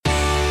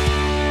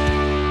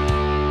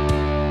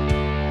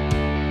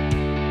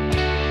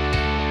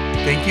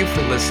Thank you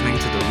for listening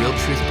to the Real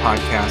Truth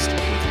Podcast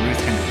with Ruth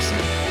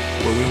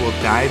Hendrickson, where we will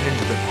dive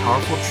into the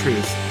powerful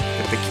truth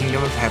that the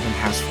kingdom of heaven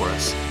has for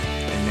us.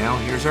 And now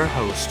here's our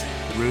host,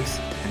 Ruth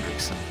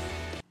Hendrickson.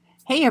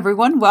 Hey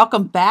everyone,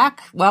 welcome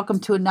back. Welcome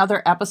to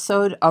another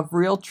episode of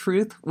Real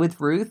Truth with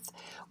Ruth.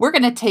 We're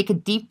going to take a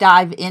deep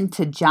dive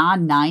into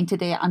John 9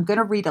 today. I'm going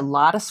to read a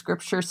lot of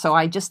scripture, so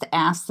I just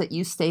ask that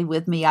you stay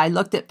with me. I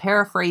looked at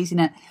paraphrasing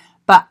it,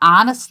 but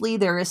honestly,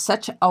 there is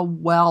such a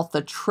wealth,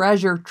 a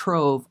treasure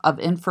trove of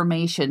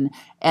information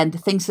and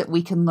things that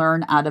we can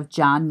learn out of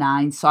John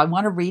 9. So I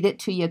want to read it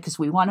to you because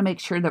we want to make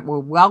sure that we're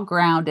well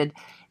grounded,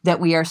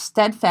 that we are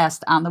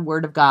steadfast on the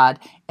Word of God.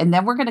 And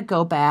then we're going to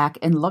go back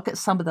and look at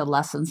some of the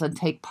lessons and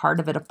take part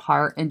of it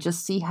apart and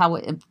just see how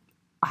it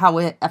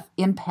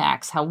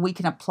impacts, how we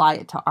can apply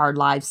it to our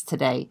lives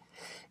today.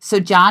 So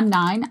John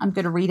 9, I'm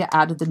going to read it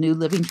out of the New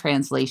Living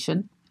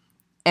Translation.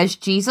 As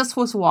Jesus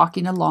was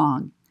walking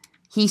along,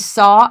 he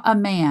saw a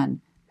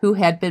man who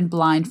had been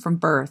blind from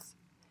birth.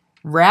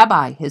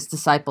 Rabbi, his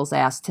disciples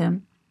asked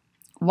him,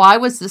 why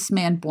was this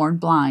man born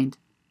blind?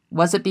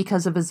 Was it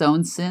because of his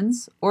own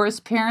sins or his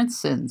parents'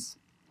 sins?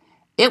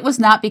 It was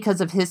not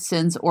because of his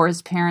sins or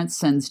his parents'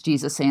 sins,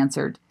 Jesus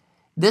answered.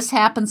 This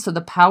happened so the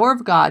power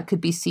of God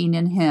could be seen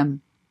in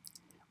him.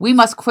 We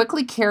must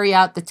quickly carry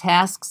out the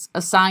tasks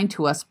assigned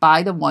to us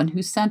by the one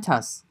who sent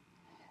us.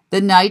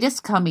 The night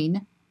is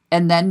coming,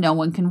 and then no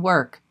one can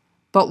work.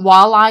 But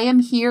while I am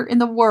here in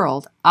the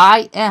world,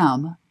 I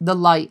am the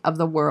light of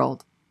the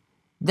world.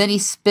 Then he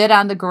spit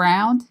on the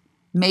ground,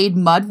 made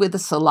mud with the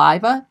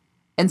saliva,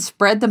 and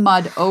spread the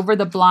mud over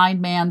the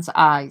blind man's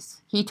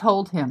eyes. He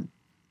told him,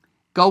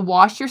 go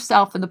wash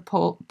yourself in the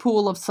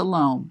pool of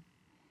Siloam.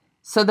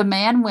 So the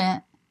man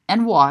went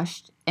and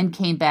washed and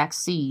came back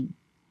seeing.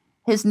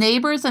 His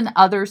neighbors and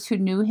others who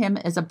knew him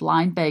as a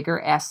blind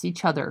beggar asked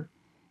each other,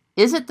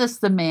 isn't this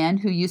the man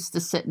who used to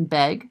sit and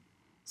beg?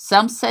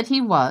 Some said he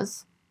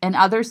was, and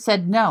others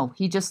said, no,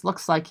 he just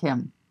looks like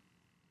him.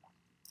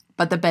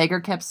 But the beggar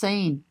kept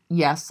saying,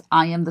 yes,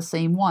 I am the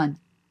same one.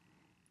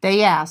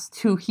 They asked,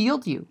 who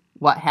healed you?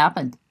 What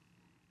happened?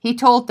 He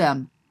told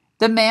them,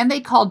 the man they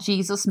called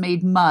Jesus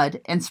made mud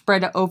and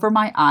spread it over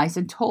my eyes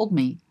and told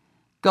me,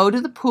 go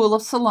to the pool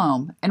of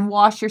Siloam and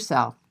wash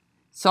yourself.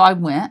 So I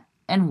went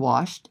and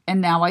washed,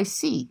 and now I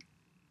see.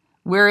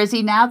 Where is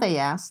he now? They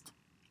asked.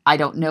 I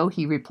don't know,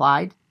 he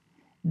replied.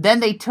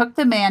 Then they took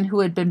the man who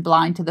had been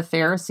blind to the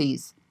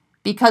Pharisees,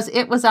 because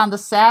it was on the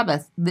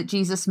Sabbath that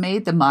Jesus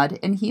made the mud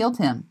and healed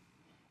him.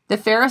 The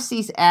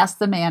Pharisees asked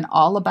the man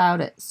all about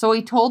it, so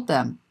he told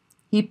them,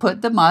 he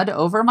put the mud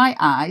over my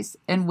eyes,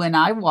 and when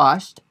I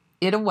washed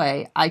it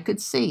away, I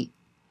could see.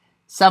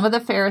 Some of the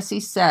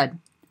Pharisees said,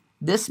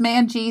 this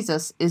man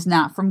Jesus is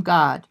not from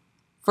God,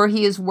 for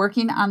he is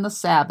working on the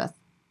Sabbath.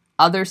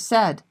 Others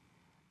said,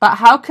 but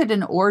how could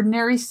an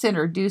ordinary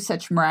sinner do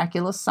such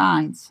miraculous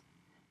signs?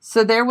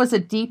 So there was a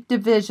deep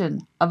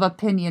division of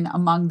opinion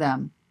among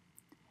them.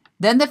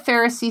 Then the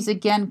Pharisees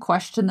again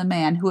questioned the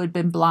man who had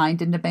been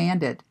blind and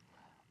demanded,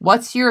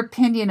 what's your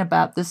opinion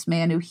about this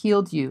man who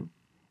healed you?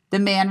 The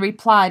man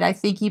replied, I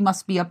think he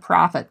must be a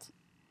prophet.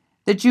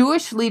 The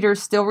Jewish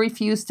leaders still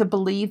refused to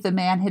believe the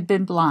man had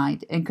been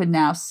blind and could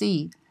now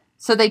see.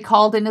 So they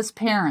called in his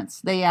parents.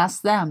 They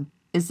asked them,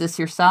 is this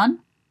your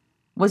son?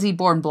 Was he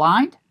born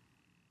blind?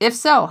 If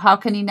so, how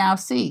can he now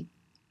see?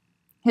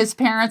 His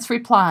parents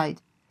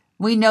replied,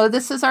 we know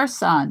this is our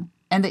son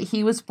and that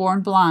he was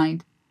born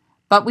blind,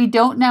 but we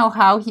don't know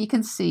how he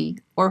can see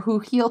or who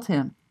healed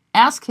him.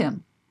 Ask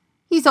him.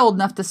 He's old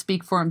enough to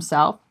speak for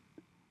himself.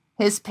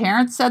 His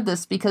parents said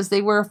this because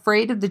they were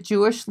afraid of the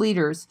Jewish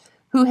leaders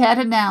who had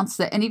announced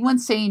that anyone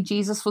saying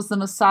Jesus was the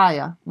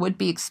Messiah would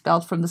be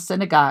expelled from the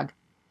synagogue.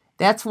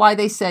 That's why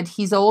they said,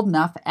 he's old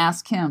enough,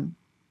 ask him.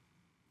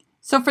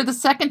 So for the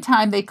second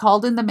time, they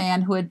called in the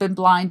man who had been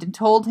blind and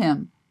told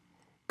him,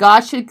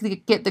 God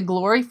should get the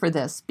glory for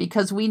this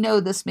because we know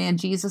this man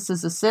Jesus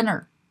is a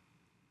sinner.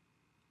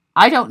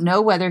 I don't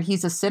know whether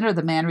he's a sinner,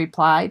 the man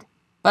replied,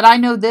 but I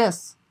know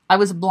this. I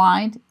was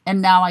blind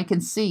and now I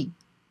can see.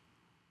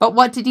 But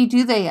what did he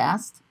do? They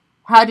asked.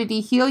 How did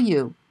he heal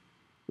you?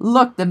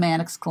 Look, the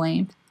man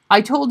exclaimed. I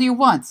told you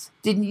once.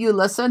 Didn't you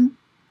listen?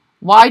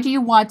 Why do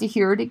you want to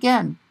hear it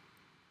again?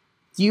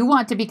 Do you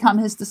want to become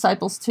his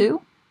disciples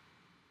too?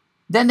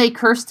 Then they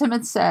cursed him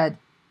and said,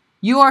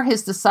 you are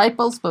his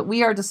disciples, but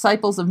we are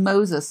disciples of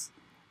Moses.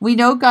 We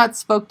know God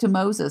spoke to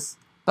Moses,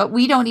 but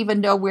we don't even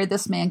know where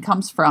this man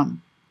comes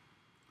from.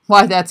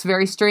 Why, that's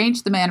very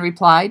strange, the man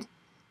replied.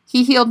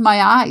 He healed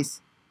my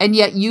eyes, and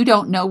yet you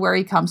don't know where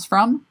he comes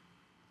from?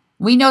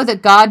 We know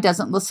that God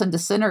doesn't listen to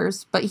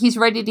sinners, but he's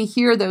ready to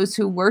hear those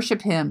who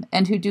worship him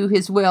and who do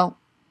his will.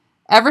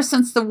 Ever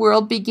since the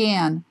world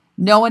began,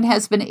 no one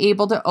has been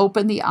able to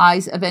open the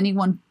eyes of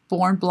anyone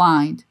born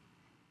blind.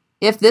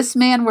 If this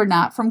man were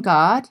not from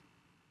God,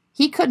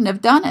 he couldn't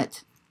have done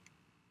it.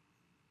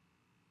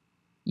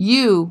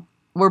 You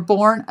were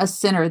born a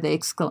sinner,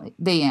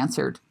 they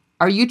answered.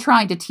 Are you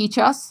trying to teach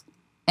us?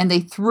 And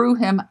they threw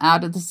him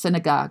out of the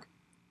synagogue.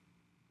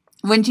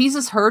 When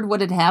Jesus heard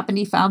what had happened,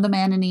 he found the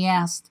man and he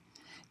asked,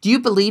 Do you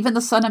believe in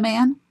the Son of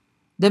Man?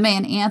 The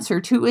man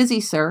answered, Who is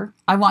he, sir?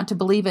 I want to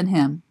believe in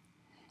him.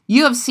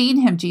 You have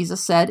seen him,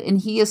 Jesus said, and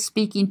he is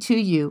speaking to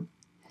you.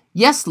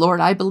 Yes, Lord,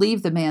 I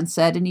believe, the man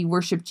said, and he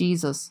worshiped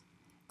Jesus.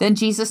 Then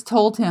Jesus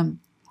told him,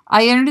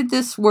 I entered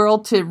this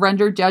world to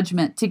render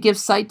judgment, to give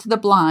sight to the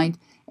blind,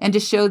 and to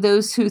show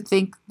those who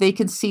think they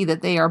can see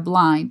that they are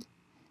blind.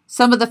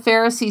 Some of the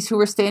Pharisees who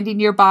were standing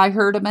nearby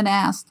heard him and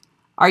asked,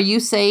 Are you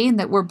saying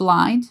that we're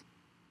blind?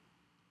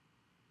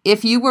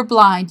 If you were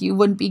blind, you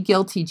wouldn't be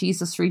guilty,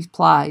 Jesus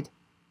replied.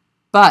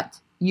 But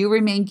you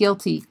remain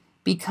guilty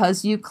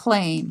because you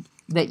claim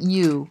that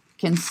you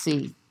can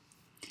see.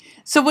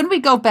 So when we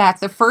go back,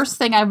 the first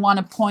thing I want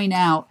to point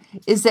out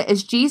is that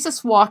as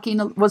Jesus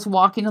was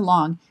walking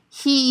along,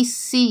 he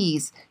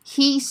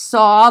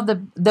saw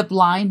the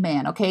blind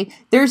man, okay?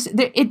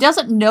 It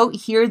doesn't note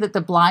here that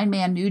the blind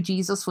man knew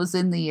Jesus was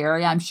in the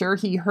area. I'm sure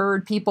he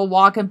heard people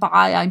walking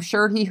by. I'm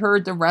sure he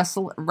heard the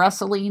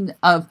wrestling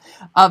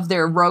of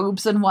their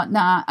robes and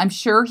whatnot. I'm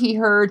sure he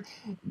heard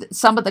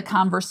some of the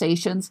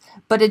conversations,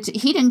 but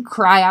he didn't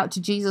cry out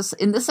to Jesus.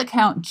 In this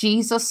account,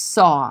 Jesus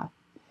saw.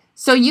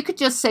 So you could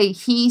just say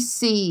he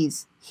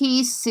sees,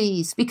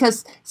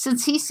 because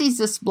since he sees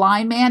this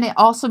blind man, it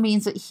also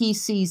means that he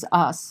sees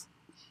us.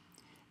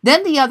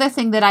 Then the other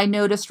thing that I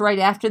noticed right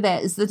after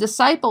that is the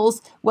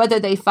disciples, whether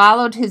they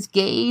followed his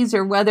gaze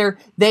or whether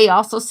they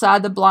also saw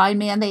the blind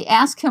man, they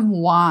asked him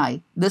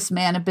why this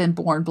man had been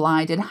born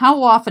blind. And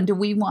how often do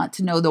we want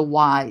to know the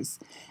whys?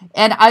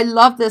 And I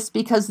love this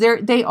because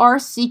they are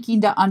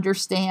seeking to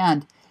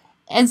understand.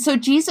 And so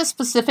Jesus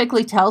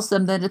specifically tells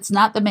them that it's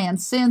not the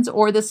man's sins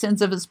or the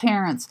sins of his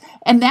parents.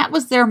 And that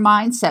was their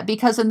mindset,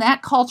 because in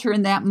that culture,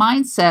 in that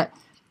mindset,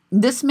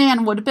 this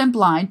man would have been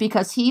blind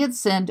because he had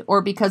sinned or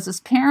because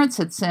his parents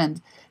had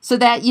sinned. So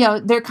that,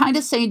 they're kind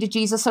of saying to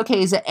Jesus, okay,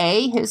 is it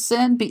A, his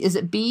sin? Is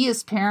it B,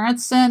 his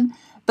parents' sin?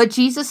 But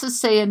Jesus is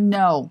saying,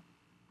 no,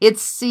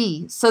 it's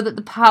C, so that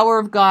the power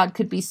of God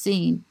could be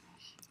seen.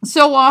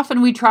 So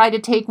often we try to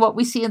take what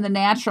we see in the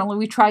natural and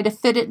we try to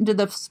fit it into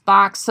the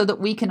box so that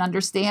we can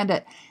understand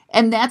it.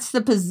 And that's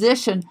the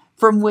position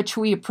from which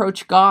we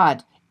approach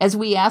God as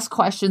we ask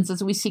questions,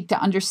 as we seek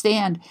to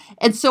understand.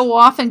 And so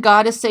often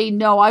God is saying,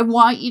 no, I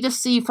want you to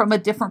see from a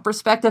different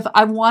perspective.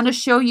 I want to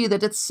show you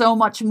that it's so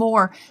much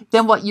more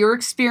than what your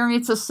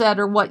experience has said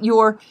or what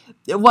your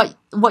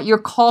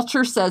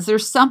culture says.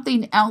 There's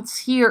something else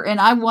here,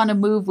 and I want to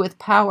move with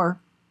power.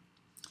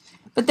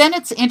 But then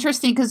it's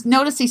interesting because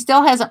notice he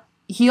still hasn't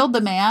healed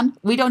the man.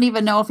 We don't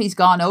even know if he's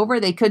gone over.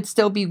 They could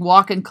still be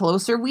walking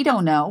closer. We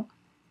don't know.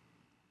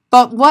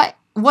 But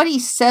what he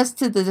says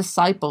to the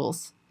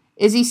disciples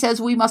is he says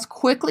we must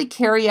quickly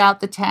carry out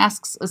the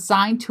tasks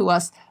assigned to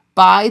us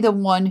by the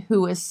one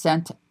who has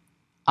sent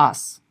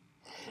us.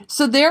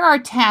 So there are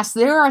tasks,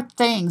 there are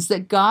things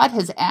that God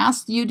has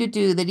asked you to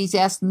do, that he's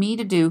asked me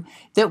to do,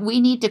 that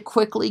we need to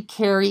quickly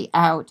carry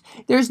out.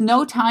 There's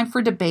no time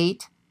for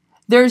debate.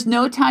 There's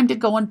no time to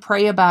go and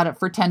pray about it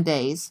for 10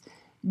 days.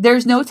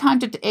 There's no time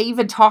to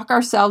even talk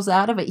ourselves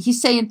out of it.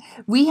 He's saying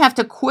we have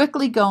to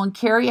quickly go and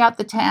carry out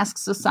the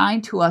tasks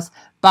assigned to us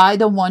by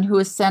the one who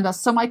has sent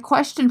us. So my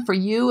question for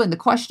you and the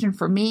question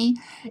for me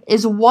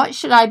is, what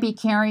should I be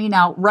carrying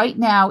out right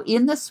now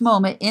in this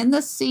moment, in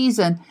this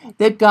season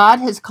that God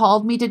has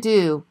called me to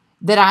do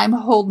that I'm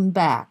holding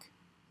back?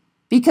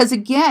 Because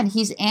again,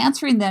 he's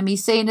answering them.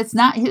 He's saying it's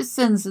not his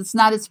sins. It's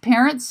not his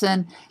parents'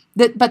 sin.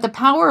 But the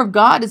power of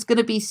God is going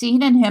to be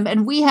seen in him.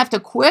 And we have to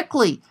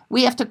quickly,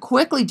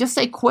 just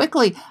say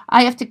quickly,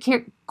 I have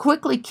to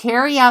quickly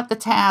carry out the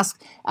task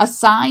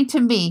assigned to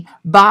me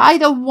by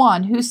the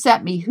one who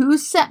sent me. Who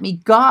sent me?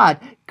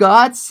 God.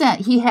 God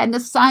sent. He had an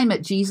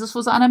assignment. Jesus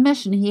was on a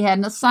mission. He had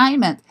an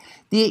assignment.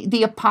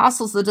 The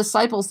apostles, the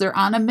disciples, they're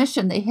on a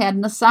mission. They had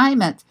an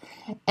assignment.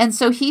 And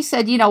so he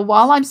said,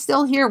 while I'm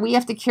still here, we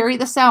have to carry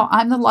this out.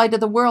 I'm the light of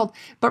the world.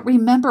 But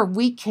remember,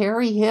 we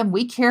carry him.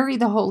 We carry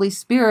the Holy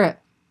Spirit.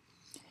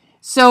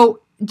 So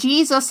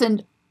Jesus,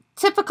 in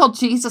typical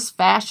Jesus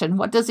fashion,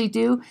 what does he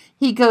do?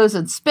 He goes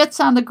and spits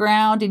on the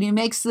ground and he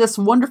makes this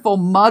wonderful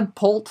mud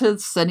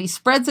poultice and he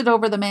spreads it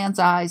over the man's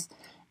eyes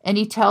and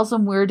he tells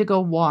him where to go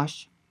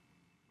wash.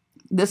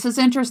 This is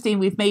interesting.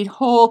 We've made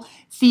whole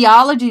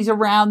theologies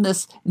around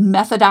this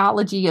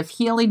methodology of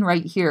healing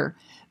right here.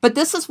 But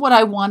this is what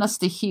I want us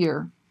to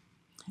hear,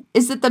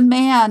 is that the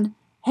man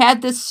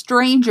had this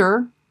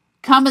stranger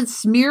come and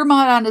smear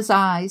mud on his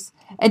eyes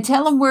and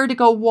tell him where to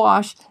go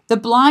wash. The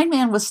blind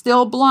man was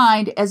still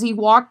blind as he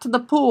walked to the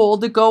pool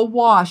to go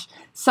wash.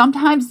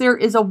 Sometimes there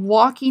is a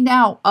walking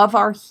out of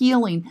our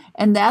healing,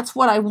 and that's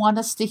what I want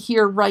us to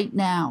hear right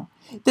now.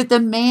 That the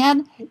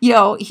man,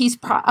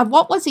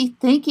 what was he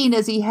thinking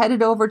as he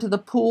headed over to the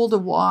pool to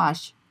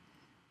wash?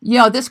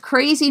 This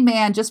crazy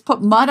man just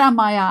put mud on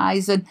my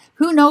eyes, and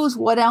who knows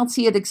what else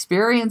he had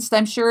experienced.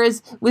 I'm sure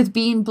as with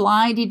being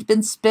blind, he'd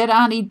been spit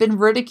on, he'd been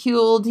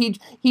ridiculed,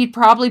 he'd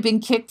probably been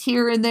kicked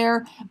here and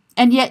there.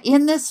 And yet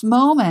in this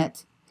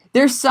moment,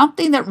 there's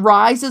something that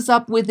rises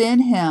up within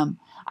him.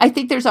 I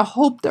think there's a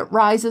hope that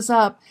rises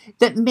up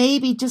that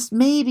maybe, just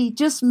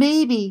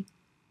maybe,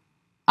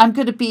 I'm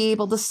going to be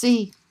able to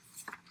see.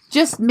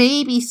 Just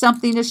maybe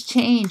something has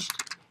changed.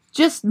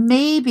 Just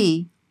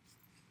maybe.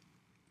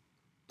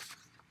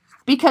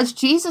 Because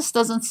Jesus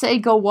doesn't say,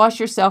 go wash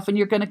yourself and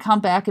you're going to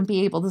come back and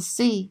be able to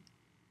see.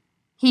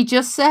 He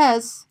just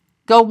says,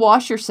 go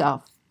wash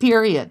yourself,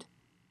 period.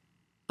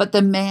 But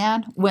the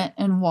man went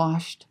and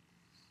washed.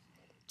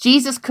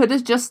 Jesus could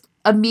have just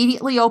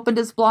immediately opened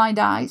his blind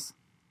eyes.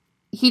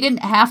 He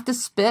didn't have to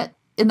spit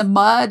in the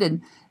mud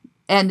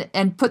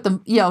and put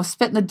the,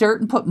 spit in the dirt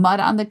and put mud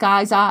on the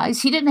guy's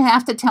eyes. He didn't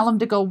have to tell him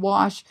to go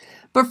wash.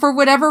 But for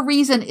whatever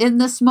reason, in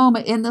this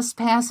moment, in this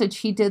passage,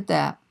 he did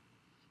that.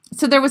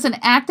 So there was an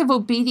act of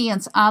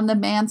obedience on the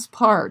man's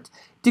part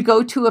to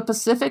go to a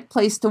specific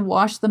place to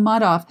wash the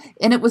mud off.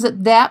 And it was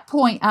at that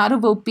point, out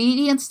of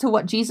obedience to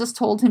what Jesus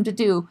told him to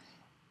do,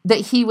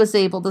 that he was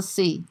able to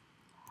see.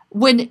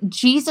 When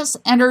Jesus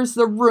enters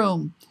the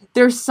room,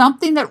 there's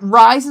something that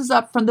rises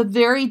up from the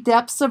very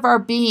depths of our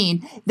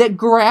being that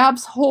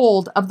grabs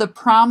hold of the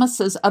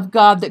promises of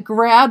God, that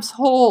grabs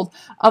hold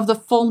of the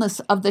fullness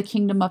of the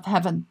kingdom of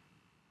heaven.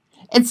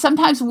 And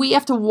sometimes we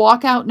have to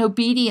walk out in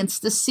obedience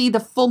to see the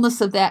fullness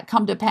of that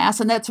come to pass.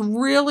 And that's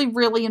really,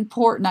 really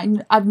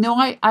important.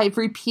 I've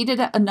repeated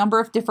it a number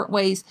of different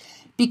ways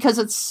because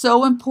it's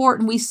so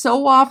important.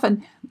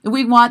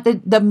 We want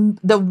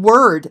the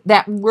word,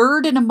 that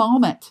word in a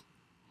moment.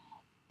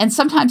 And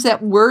sometimes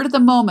that word of the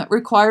moment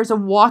requires a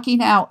walking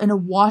out and a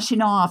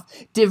washing off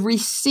to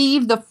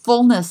receive the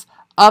fullness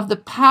of the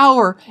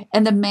power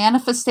and the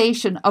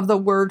manifestation of the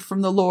word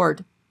from the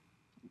Lord.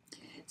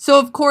 So,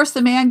 of course,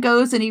 the man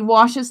goes and he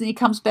washes and he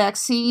comes back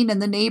seeing,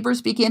 and the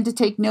neighbors begin to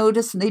take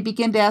notice and they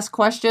begin to ask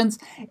questions.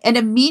 And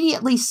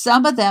immediately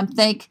some of them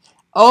think,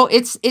 oh,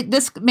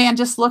 this man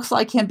just looks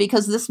like him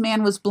because this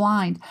man was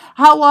blind.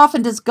 How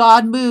often does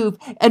God move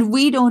and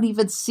we don't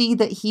even see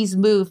that he's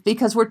moved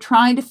because we're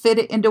trying to fit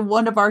it into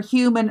one of our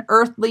human,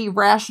 earthly,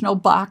 rational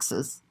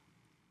boxes?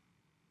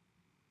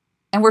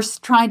 And we're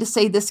trying to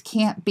say this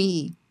can't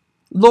be.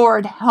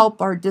 Lord,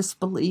 help our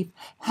disbelief.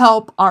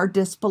 Help our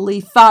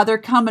disbelief. Father,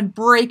 come and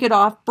break it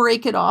off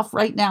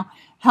right now.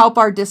 Help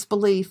our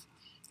disbelief.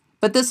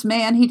 But this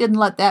man, he didn't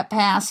let that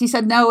pass. He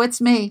said, no, it's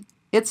me.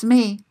 It's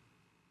me.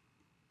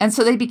 And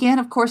so they began,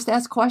 of course, to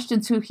ask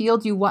questions. Who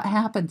healed you? What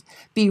happened?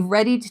 Be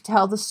ready to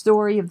tell the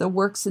story of the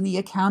works and the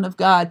account of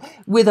God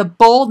with a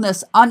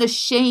boldness,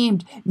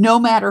 unashamed, no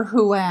matter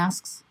who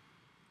asks.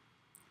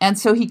 And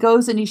so he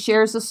goes and he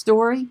shares the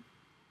story.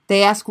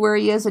 They ask where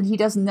he is and he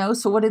doesn't know.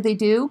 So what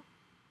do?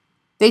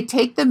 They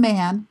take the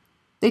man,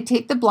 they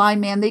take the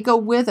blind man, they go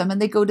with him,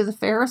 and they go to the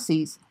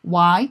Pharisees.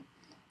 Why?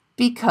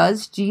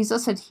 Because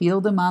Jesus had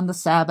healed him on the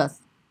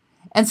Sabbath.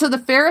 And so the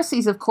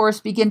Pharisees, of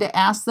course, begin to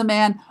ask the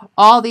man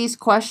all these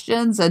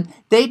questions, and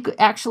they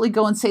actually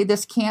go and say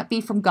this can't be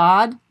from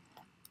God,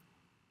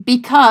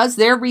 because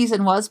their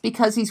reason was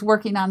because he's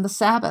working on the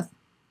Sabbath.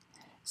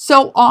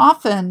 So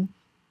often,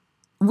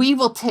 we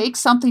will take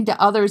something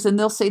to others, and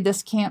they'll say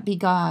this can't be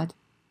God.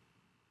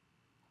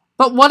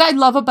 But what I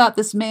love about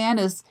this man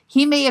is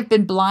he may have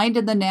been blind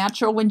in the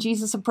natural when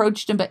Jesus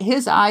approached him, but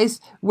his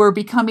eyes were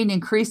becoming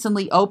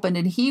increasingly open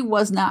and he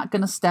was not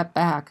going to step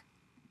back.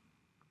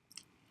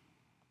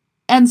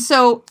 And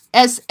so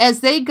as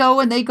they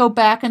go and they go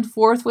back and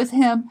forth with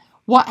him,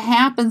 what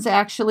happens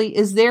actually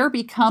is there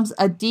becomes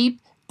a deep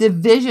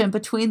division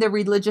between the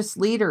religious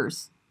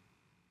leaders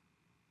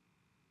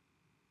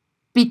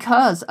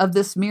because of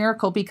this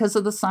miracle, because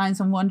of the signs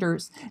and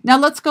wonders. Now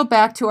let's go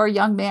back to our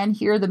young man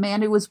here, the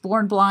man who was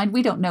born blind.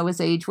 We don't know his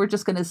age. We're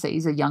just going to say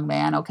he's a young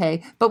man,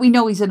 okay? But we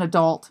know he's an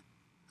adult.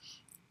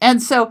 And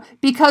so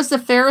because the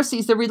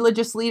Pharisees, the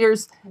religious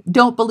leaders,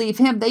 don't believe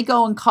him, they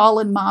go and call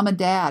in mom and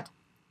dad.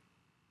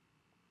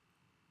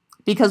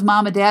 Because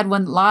mom and dad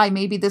wouldn't lie.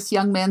 Maybe this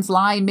young man's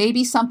lying.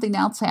 Maybe something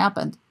else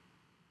happened.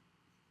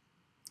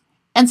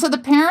 And so the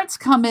parents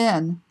come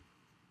in.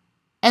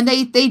 And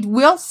they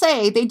will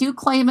say, they do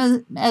claim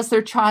as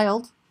their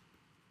child.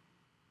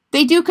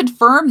 They do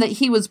confirm that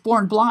he was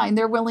born blind.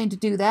 They're willing to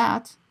do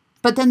that.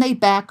 But then they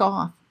back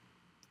off.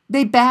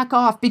 They back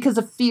off because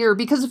of fear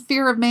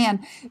of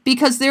man,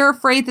 because they're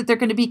afraid that they're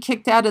going to be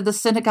kicked out of the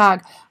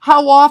synagogue.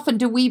 How often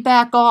do we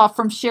back off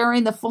from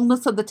sharing the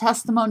fullness of the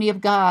testimony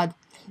of God?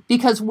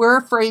 Because we're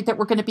afraid that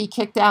we're going to be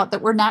kicked out,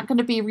 that we're not going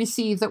to be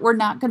received, that we're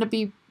not going to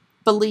be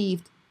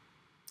believed.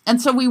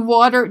 And so we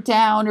water it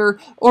down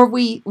or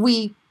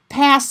we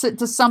pass it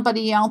to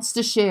somebody else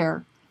to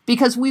share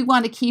because we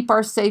want to keep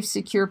our safe,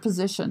 secure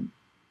position.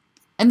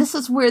 And this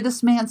is where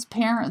this man's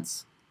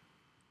parents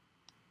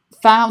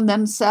found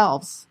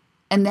themselves,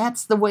 and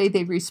that's the way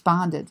they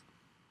responded.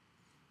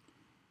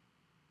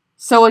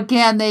 So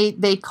again,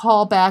 they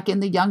call back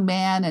in the young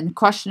man and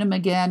question him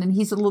again, and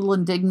he's a little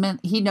indignant.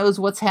 He knows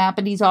what's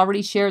happened. He's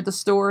already shared the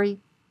story.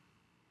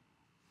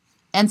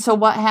 And so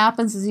what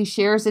happens is he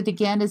shares it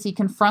again as he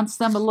confronts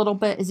them a little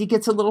bit, as he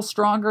gets a little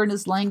stronger in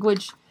his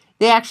language.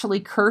 They actually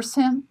curse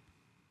him.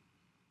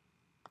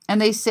 And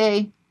they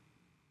say,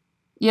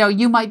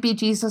 you might be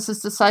Jesus'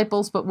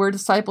 disciples, but we're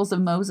disciples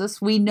of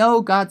Moses. We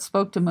know God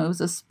spoke to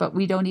Moses, but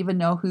we don't even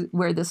know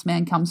where this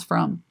man comes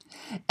from.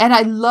 And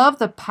I love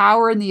the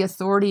power and the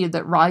authority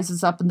that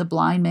rises up in the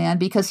blind man,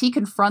 because he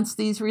confronts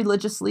these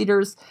religious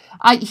leaders.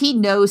 He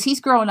knows,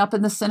 he's growing up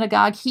in the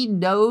synagogue. He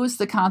knows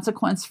the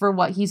consequence for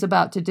what he's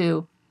about to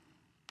do.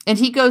 And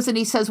he goes and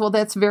he says, well,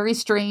 that's very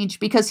strange,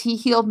 because he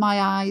healed my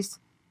eyes.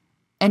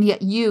 And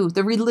yet you,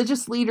 the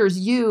religious leaders,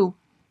 you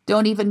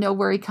don't even know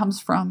where he comes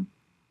from.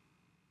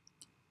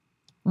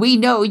 We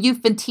know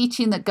you've been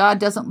teaching that God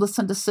doesn't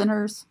listen to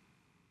sinners,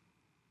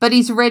 but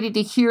he's ready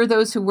to hear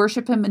those who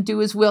worship him and do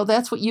his will.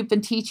 That's what you've been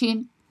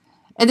teaching.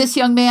 And this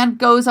young man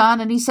goes on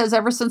and he says,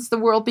 ever since the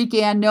world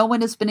began, no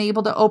one has been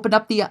able to open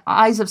up the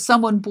eyes of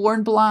someone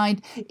born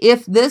blind.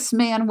 If this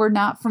man were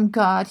not from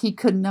God, he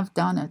couldn't have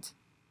done it.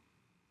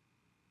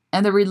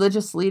 And the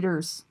religious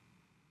leaders,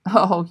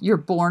 oh, you're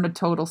born a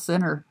total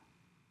sinner.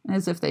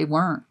 As if they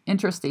weren't.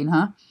 Interesting,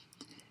 huh?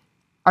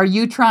 Are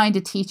you trying to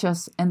teach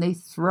us? And they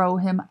throw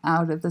him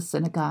out of the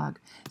synagogue.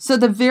 So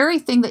the very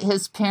thing that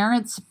his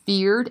parents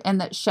feared and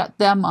that shut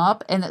them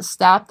up and that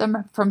stopped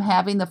them from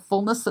having the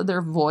fullness of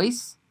their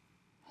voice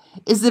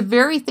is the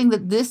very thing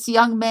that this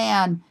young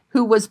man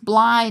who was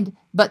blind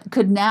but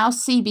could now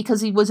see, because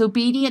he was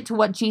obedient to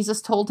what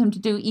Jesus told him to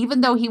do,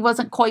 even though he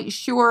wasn't quite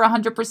sure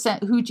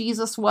 100% who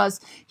Jesus was.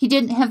 He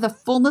didn't have the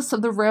fullness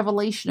of the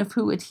revelation of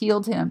who had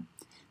healed him.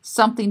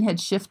 Something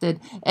had shifted,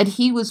 and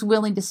he was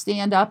willing to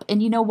stand up.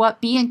 And you know what?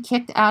 Being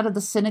kicked out of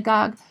the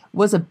synagogue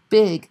was a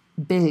big,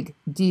 big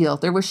deal.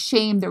 There was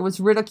shame, there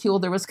was ridicule,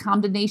 there was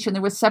condemnation,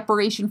 there was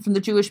separation from the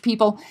Jewish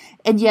people.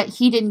 And yet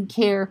he didn't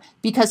care,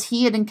 because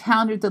he had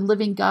encountered the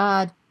living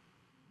God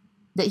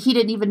that he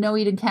didn't even know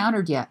he'd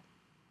encountered yet.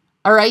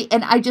 All right.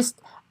 And I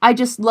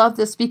just love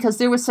this, because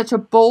there was such a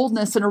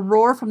boldness and a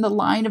roar from the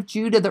Lion of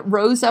Judah that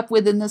rose up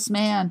within this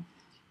man,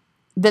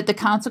 that the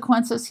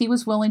consequences, he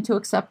was willing to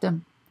accept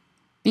them.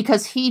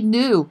 Because he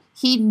knew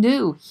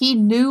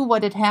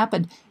what had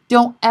happened.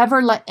 Don't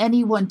ever let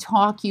anyone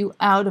talk you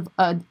out of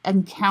an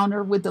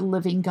encounter with the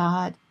living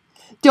God.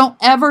 Don't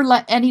ever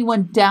let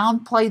anyone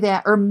downplay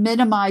that or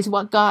minimize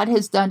what God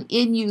has done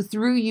in you,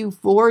 through you,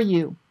 for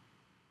you.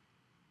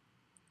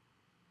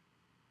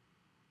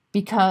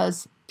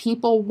 Because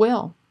people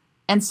will.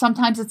 And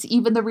sometimes it's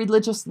even the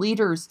religious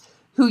leaders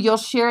who you'll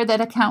share that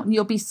account and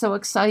you'll be so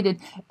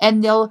excited.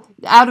 And they'll,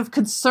 out of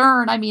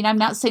concern, I mean, I'm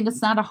not saying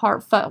it's not a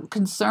heartfelt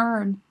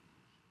concern,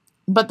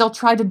 but they'll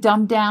try to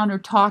dumb down or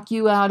talk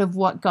you out of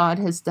what God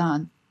has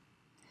done.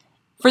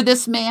 For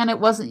this man, it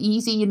wasn't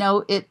easy. You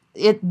know,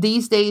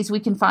 these days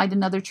we can find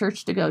another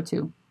church to go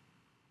to.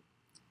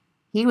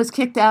 He was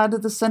kicked out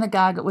of the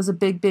synagogue. It was a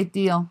big, big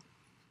deal.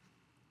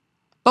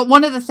 But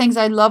one of the things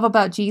I love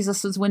about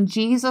Jesus is when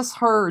Jesus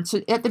heard,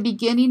 so at the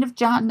beginning of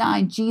John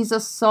 9,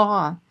 Jesus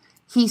saw.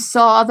 He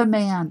saw the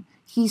man.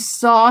 He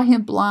saw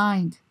him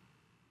blind.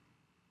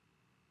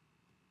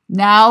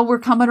 Now we're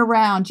coming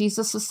around.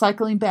 Jesus is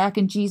cycling back,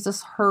 and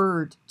Jesus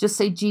heard. Just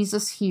say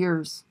Jesus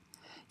hears.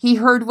 He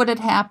heard what had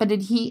happened,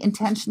 and he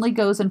intentionally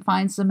goes and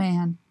finds the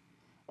man.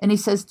 And he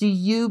says, do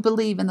you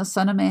believe in the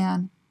Son of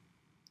Man?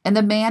 And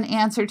the man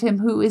answered him,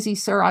 who is he,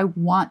 sir? I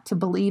want to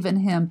believe in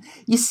him.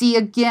 You see,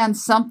 again,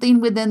 something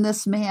within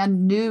this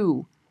man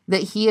knew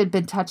that he had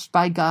been touched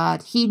by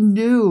God. He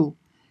knew.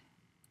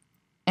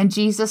 And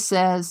Jesus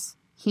says,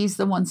 he's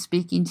the one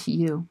speaking to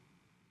you.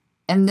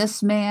 And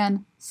this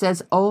man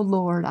says, oh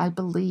Lord, I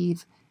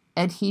believe.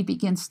 And he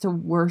begins to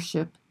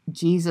worship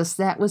Jesus.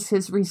 That was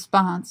his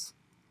response.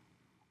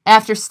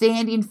 After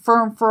standing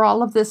firm for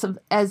all of this,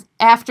 as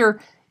after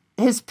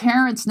his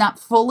parents not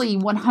fully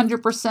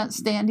 100%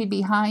 standing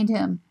behind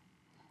him,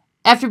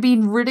 after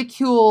being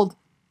ridiculed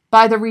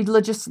by the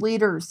religious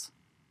leaders,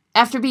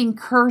 after being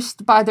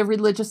cursed by the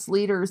religious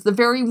leaders, the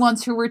very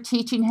ones who were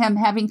teaching him,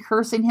 having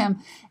cursing him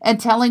and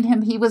telling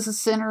him he was a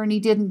sinner and he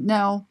didn't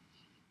know.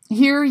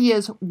 Here he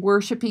is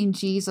worshiping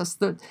Jesus,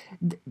 the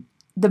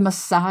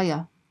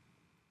Messiah.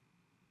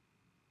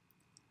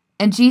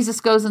 And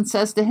Jesus goes and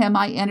says to him,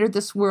 I entered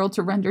this world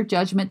to render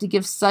judgment, to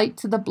give sight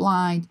to the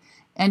blind,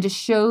 and to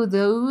show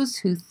those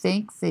who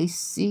think they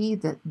see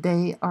that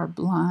they are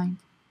blind.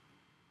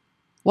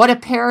 What a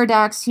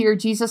paradox here.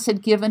 Jesus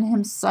had given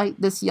him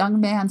sight, this young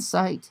man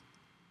sight.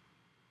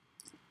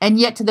 And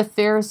yet to the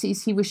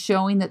Pharisees, he was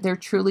showing that they're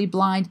truly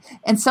blind.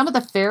 And some of the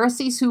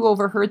Pharisees who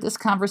overheard this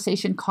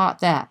conversation caught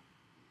that.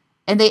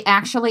 And they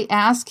actually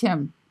asked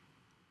him,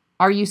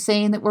 are you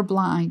saying that we're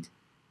blind?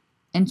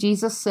 And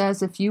Jesus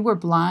says, if you were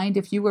blind,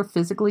 if you were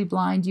physically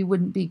blind, you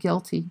wouldn't be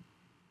guilty.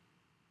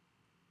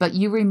 But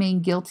you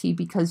remain guilty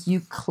because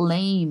you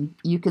claim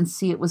you can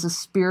see. It was a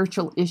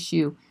spiritual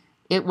issue.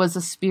 It was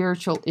a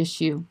spiritual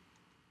issue.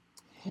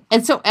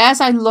 And so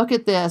as I look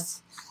at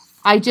this,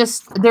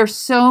 there's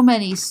so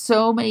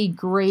many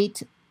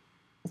great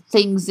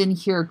things in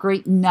here,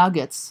 great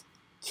nuggets,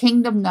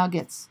 kingdom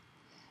nuggets.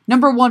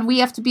 Number one, we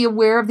have to be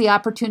aware of the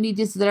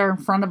opportunities that are in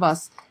front of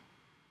us.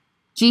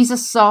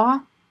 Jesus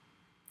saw.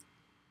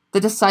 The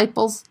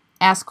disciples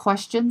asked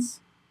questions.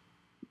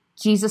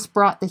 Jesus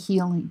brought the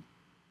healing.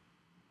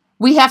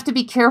 We have to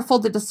be careful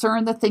to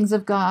discern the things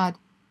of God.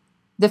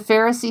 The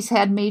Pharisees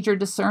had major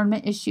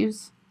discernment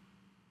issues.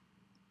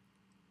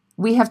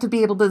 We have to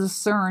be able to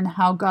discern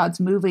how God's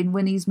moving,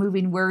 when he's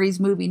moving, where he's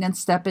moving, and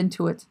step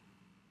into it.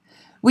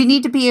 We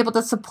need to be able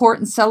to support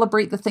and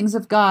celebrate the things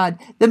of God.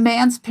 The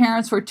man's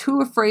parents were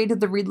too afraid of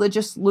the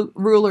religious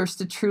rulers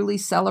to truly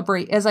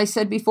celebrate. As I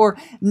said before,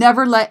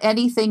 never let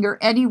anything or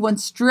anyone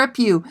strip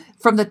you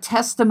from the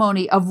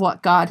testimony of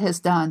what God has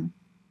done.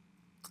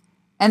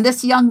 And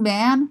this young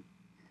man,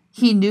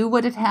 he knew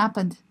what had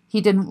happened.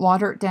 He didn't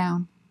water it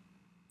down.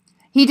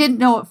 He didn't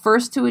know at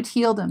first who had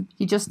healed him.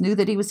 He just knew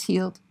that he was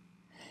healed.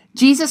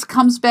 Jesus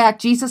comes back.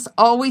 Jesus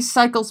always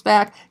cycles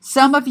back.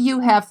 Some of you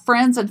have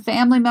friends and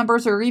family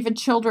members or even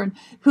children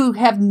who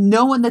have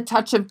known the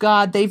touch of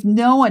God. They've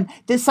known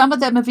that some of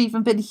them have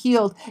even been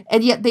healed,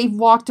 and yet they've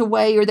walked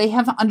away or they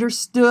haven't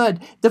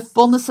understood the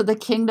fullness of the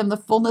kingdom, the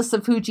fullness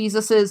of who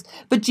Jesus is.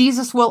 But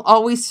Jesus will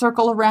always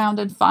circle around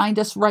and find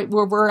us right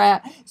where we're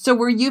at. So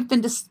where you've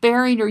been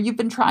despairing or you've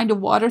been trying to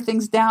water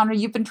things down or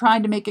you've been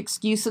trying to make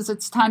excuses,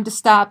 it's time to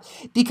stop,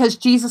 because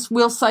Jesus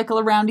will cycle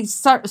around. He's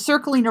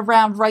circling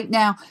around right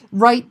now,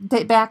 right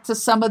back to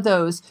some of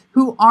those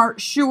who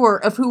aren't sure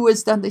of who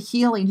has done the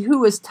healing,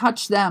 who has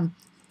touched them,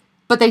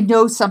 but they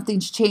know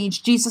something's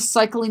changed. Jesus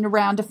cycling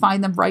around to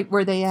find them right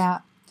where they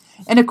at.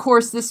 And of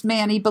course, this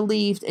man, he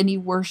believed and he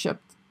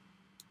worshiped.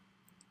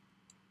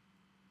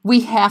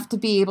 We have to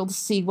be able to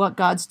see what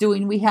God's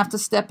doing. We have to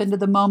step into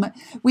the moment.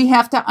 We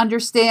have to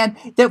understand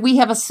that we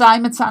have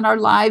assignments on our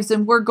lives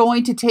and we're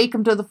going to take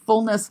them to the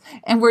fullness.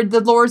 And where the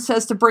Lord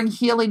says to bring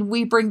healing,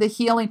 we bring the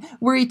healing.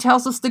 Where he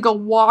tells us to go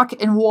walk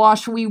and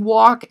wash, we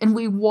walk and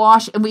we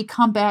wash and we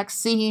come back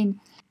seeing.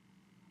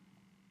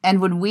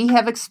 And when we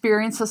have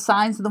experienced the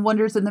signs and the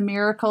wonders and the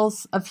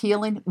miracles of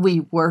healing,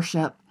 we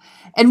worship.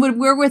 And when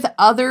we're with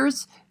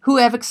others who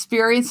have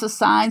experienced the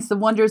signs, the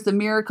wonders, the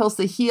miracles,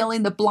 the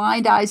healing, the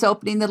blind eyes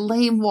opening, the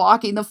lame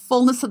walking, the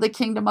fullness of the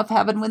kingdom of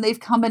heaven, when they've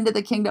come into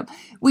the kingdom,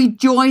 we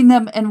join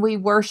them and we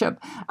worship.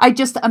 I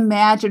just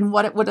imagine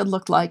what it would have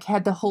looked like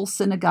had the whole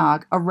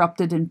synagogue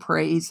erupted in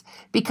praise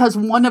because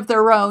one of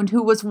their own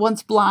who was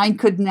once blind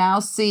could now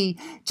see.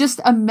 Just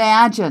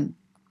imagine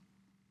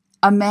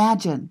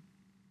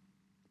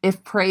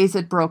if praise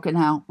had broken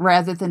out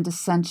rather than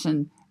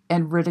dissension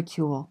and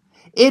ridicule.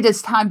 It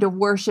is time to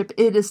worship.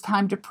 It is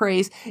time to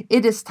praise.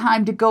 It is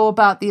time to go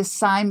about the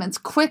assignments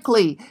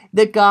quickly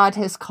that God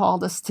has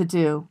called us to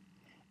do.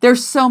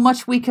 There's so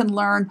much we can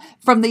learn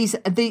from these.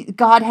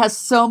 God has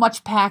so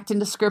much packed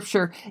into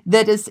Scripture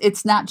that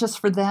it's not just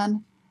for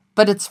then,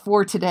 but it's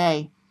for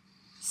today.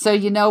 So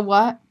you know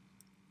what?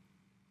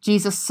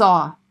 Jesus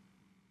saw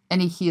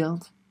and he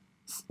healed.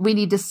 We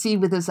need to see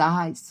with his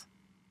eyes.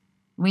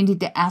 We need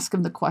to ask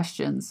him the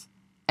questions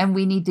and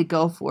we need to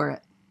go for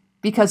it.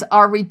 Because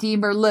our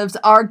Redeemer lives,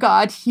 our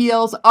God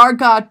heals, our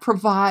God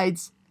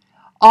provides.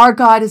 Our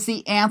God is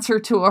the answer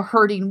to a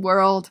hurting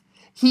world.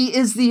 He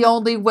is the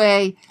only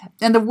way.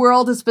 And the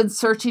world has been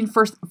searching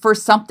for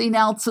something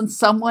else and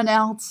someone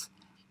else.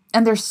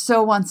 And they're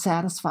so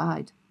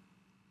unsatisfied.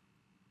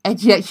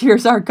 And yet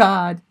here's our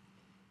God.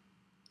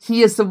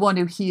 He is the one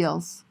who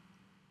heals.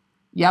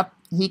 Yep,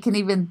 he can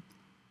even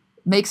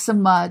make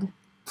some mud,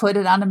 put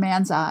it on a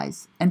man's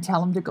eyes, and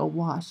tell him to go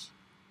wash.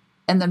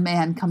 And the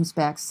man comes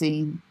back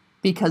seeing.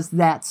 Because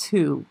that's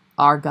who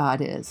our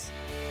God is.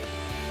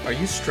 Are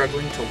you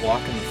struggling to walk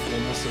in the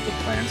fullness of the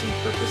plans and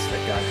purpose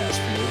that God has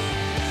for you?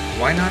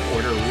 Why not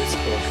order Ruth's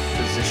book,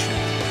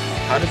 Positioned: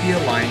 How to be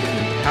Aligned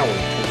and Empowered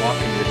to Walk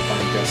in Your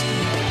Divine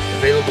Destiny?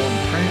 Available in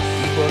print,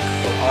 ebook,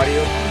 or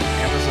audio on